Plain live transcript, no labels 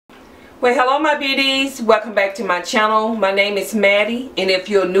Well, hello my beauties, welcome back to my channel. My name is Maddie, and if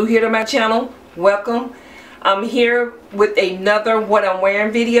you're new here to my channel, welcome. I'm here with another what I'm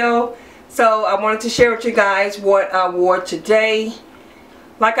wearing video. So I wanted to share with you guys what I wore today.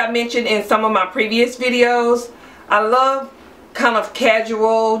 Like I mentioned in some of my previous videos, I love kind of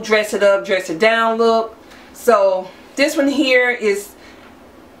casual, dress it up, dress it down look. So this one here is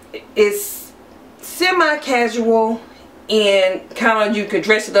semi-casual, and kind of you could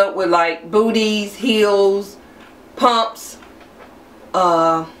dress it up with like booties, heels, pumps,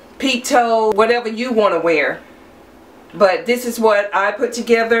 peep toe, whatever you want to wear. But this is what I put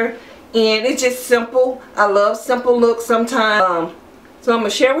together, and it's just simple. I love simple looks sometimes. So I'm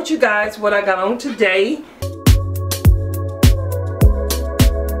going to share with you guys what I got on today.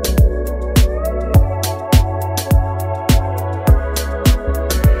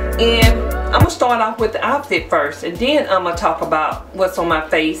 And I'm going to start off with the outfit first, and then I'm going to talk about what's on my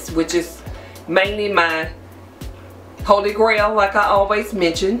face, which is mainly my holy grail, like I always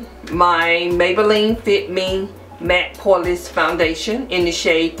mention, my Maybelline Fit Me Matte Poreless Foundation in the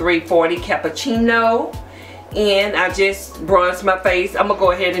shade 340 Cappuccino. And I just bronzed my face. I'm going to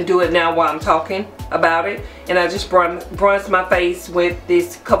go ahead and do it now while I'm talking about it. And I just bronzed my face with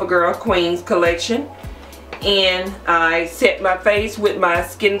this CoverGirl Queens collection. And I set my face with my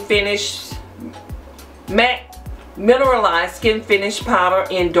Skin Finish matte mineralized skin finish powder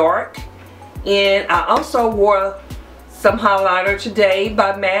in dark. And I also wore some highlighter today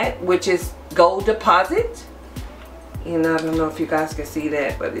by MAC, which is Gold Deposit. And I don't know if you guys can see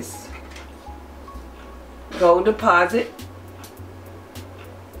that, but it's Gold Deposit.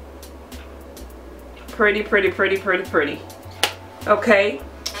 Pretty, pretty, pretty, pretty, pretty. Okay.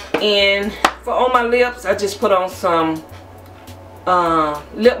 And for on my lips, I just put on some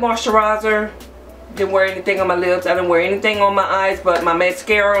lip moisturizer. Didn't wear anything on my lips. I didn't wear anything on my eyes but my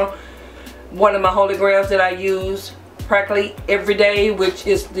mascara. One of my holy grails that I use practically every day, which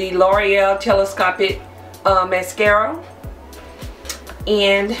is the L'Oreal Telescopic mascara.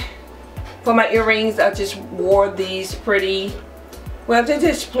 And for my earrings, I just wore these pretty, well, they're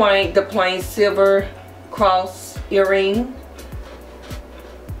just the plain silver cross earring.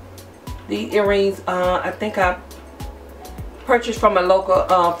 These earrings, I think I purchased from a local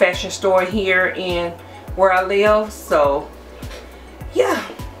fashion store here in where I live. So yeah.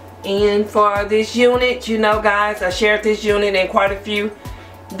 And for this unit, you know guys, I shared this unit in quite a few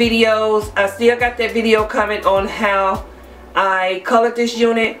videos. I still got that video coming on how I colored this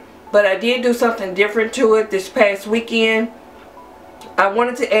unit, but I did do something different to it this past weekend. I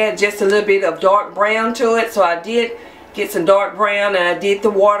wanted to add just a little bit of dark brown to it, so I did get some dark brown, and I did the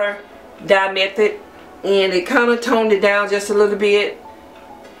water dye method, and it kind of toned it down just a little bit.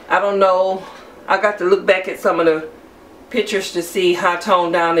 I don't know, I got to look back at some of the pictures to see how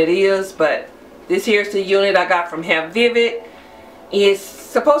toned down it is, but this here's the unit I got from Have Vivid. It's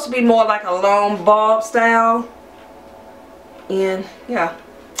supposed to be more like a long bob style, and yeah,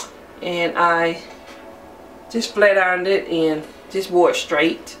 and I just flat ironed it and just wore it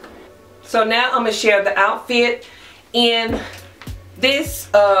straight. So now I'm going to share the outfit in this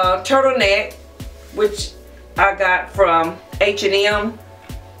turtleneck, which I got from H&M,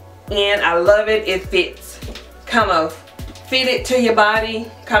 and I love it. It fits, kind of fitted to your body,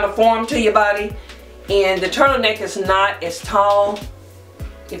 kind of formed to your body, and the turtleneck is not as tall.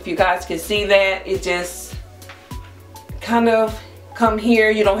 If you guys can see that, it just kind of come here.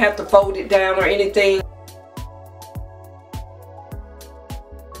 You don't have to fold it down or anything.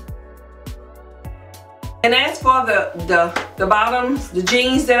 And as for the bottoms, the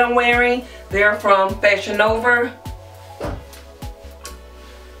jeans that I'm wearing, they're from Fashion Nova.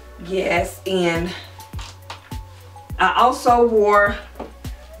 Yes, and I also wore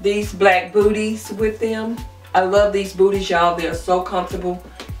these black booties with them. I love these booties, y'all. They're so comfortable.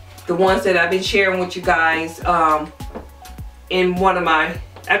 The ones that I've been sharing with you guys in one of my,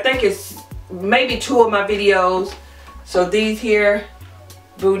 I think it's maybe 2 of my videos. So these here,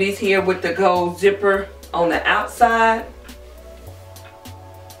 booties here with the gold zipper on the outside.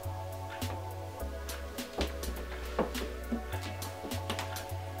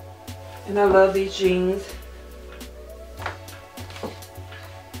 And I love these jeans.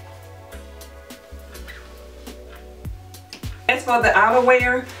 As for the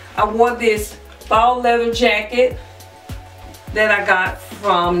outerwear, I wore this fall leather jacket that I got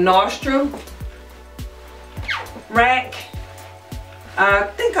from Nordstrom Rack. I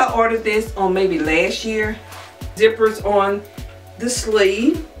think I ordered this on maybe last year. Zippers on the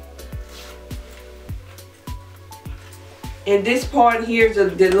sleeve. And this part here is the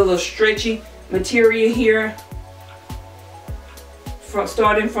little stretchy material here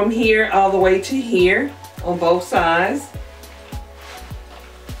starting from here all the way to here on both sides.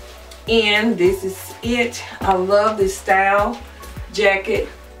 And this is it. I love this style jacket.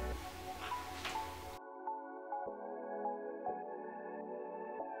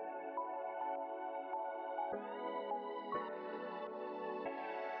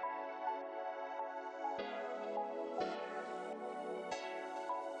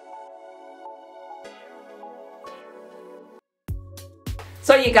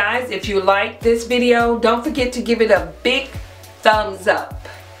 So you guys, if you like this video, don't forget to give it a big thumbs up.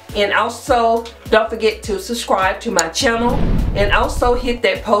 And also, don't forget to subscribe to my channel. And also hit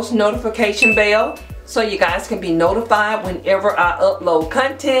that post notification bell so you guys can be notified whenever I upload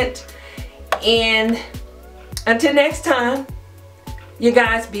content. And until next time, you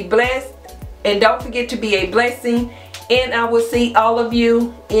guys be blessed. And don't forget to be a blessing. And I will see all of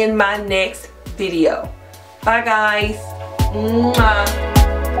you in my next video. Bye guys. Mwah.